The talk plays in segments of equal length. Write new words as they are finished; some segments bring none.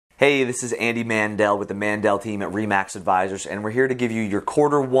Hey, this is Andy Mandel with the Mandel team at RE/MAX Advisors, and we're here to give you your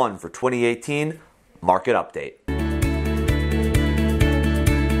Q1 for 2018 market update.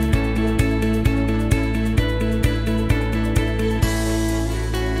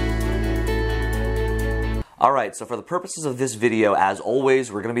 Alright, so for the purposes of this video, as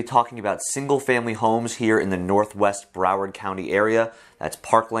always, we're going to be talking about single-family homes here in the northwest Broward County area. That's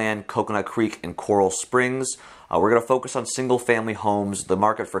Parkland, Coconut Creek, and Coral Springs. We're going to focus on single-family homes. The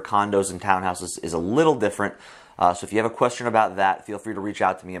market for condos and townhouses is a little different. So if you have a question about that, feel free to reach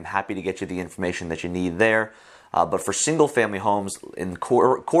out to me. I'm happy to get you the information that you need there. But for single-family homes, in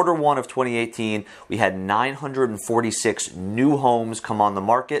Q1 of 2018, we had 946 new homes come on the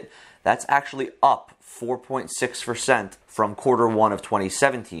market. That's actually up 4.6% from Q1 of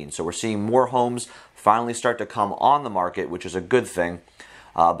 2017. So we're seeing more homes finally start to come on the market, which is a good thing.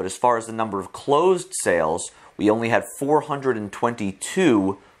 But as far as the number of closed sales, we only had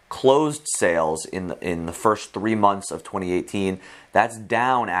 422 closed sales in the first 3 months of 2018. That's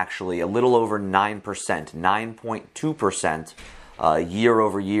down actually a little over 9%, 9.2% year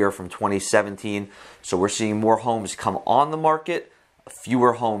over year from 2017. So we're seeing more homes come on the market,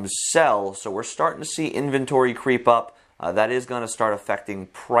 fewer homes sell, so we're starting to see inventory creep up. That is going to start affecting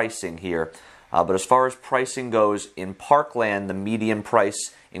pricing here. But as far as pricing goes, in Parkland, the median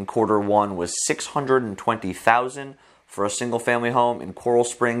price in Q1 was $620,000 for a single-family home. In Coral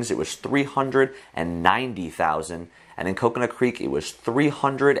Springs, it was $390,000, and in Coconut Creek, it was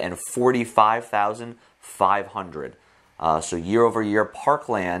 $345,500. So year over year,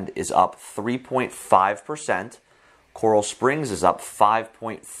 Parkland is up 3.5%. Coral Springs is up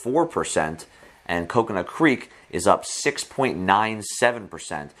 5.4%, and Coconut Creek is up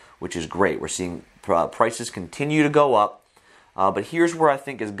 6.97%, which is great. We're seeing prices continue to go up, but here's where I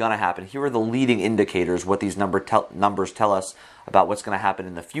think is going to happen. Here are the leading indicators, what these numbers tell us about what's going to happen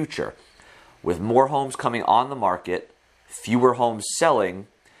in the future. With more homes coming on the market, fewer homes selling,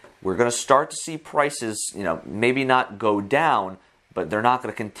 we're going to start to see prices, maybe not go down, but they're not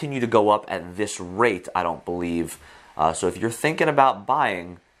going to continue to go up at this rate, I don't believe. So if you're thinking about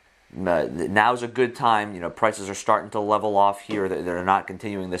buying, now's a good time. Prices are starting to level off here. They're not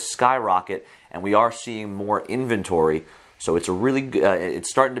continuing this skyrocket, and we are seeing more inventory. So it's it's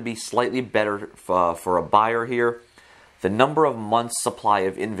starting to be slightly better for a buyer here. The number of months supply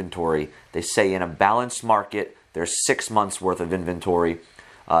of inventory, they say in a balanced market, there's 6 months worth of inventory.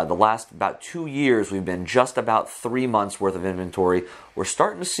 The last about 2 years, we've been just about 3 months worth of inventory. We're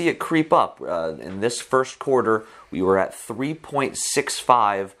starting to see it creep up. In this first quarter, we were at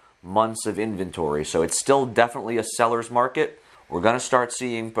 3.65 months of inventory. So it's still definitely a seller's market. We're going to start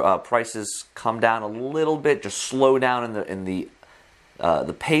seeing prices come down a little bit, just slow down in the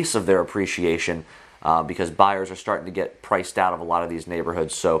pace of their appreciation because buyers are starting to get priced out of a lot of these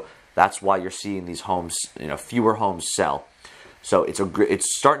neighborhoods. So that's why you're seeing these homes, fewer homes sell. So it's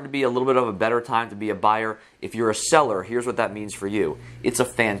starting to be a little bit of a better time to be a buyer. If you're a seller, here's what that means for you. It's a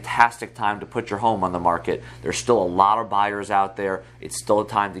fantastic time to put your home on the market. There's still a lot of buyers out there. It's still a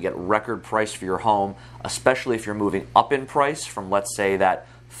time to get record price for your home, especially if you're moving up in price from, let's say, that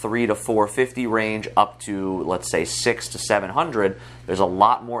 $300 to $450 range up to, let's say, $600 to $700. There's a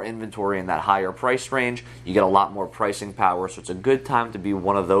lot more inventory in that higher price range. You get a lot more pricing power, so it's a good time to be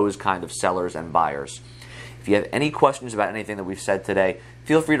one of those kind of sellers and buyers. If you have any questions about anything that we've said today,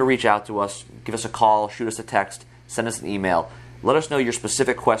 feel free to reach out to us, give us a call, shoot us a text, send us an email. Let us know your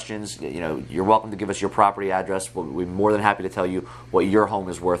specific questions. You're welcome to give us your property address. We'll be more than happy to tell you what your home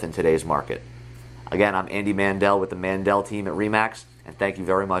is worth in today's market. Again, I'm Andy Mandel with the Mandel team at RE/MAX, and thank you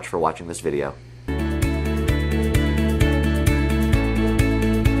very much for watching this video.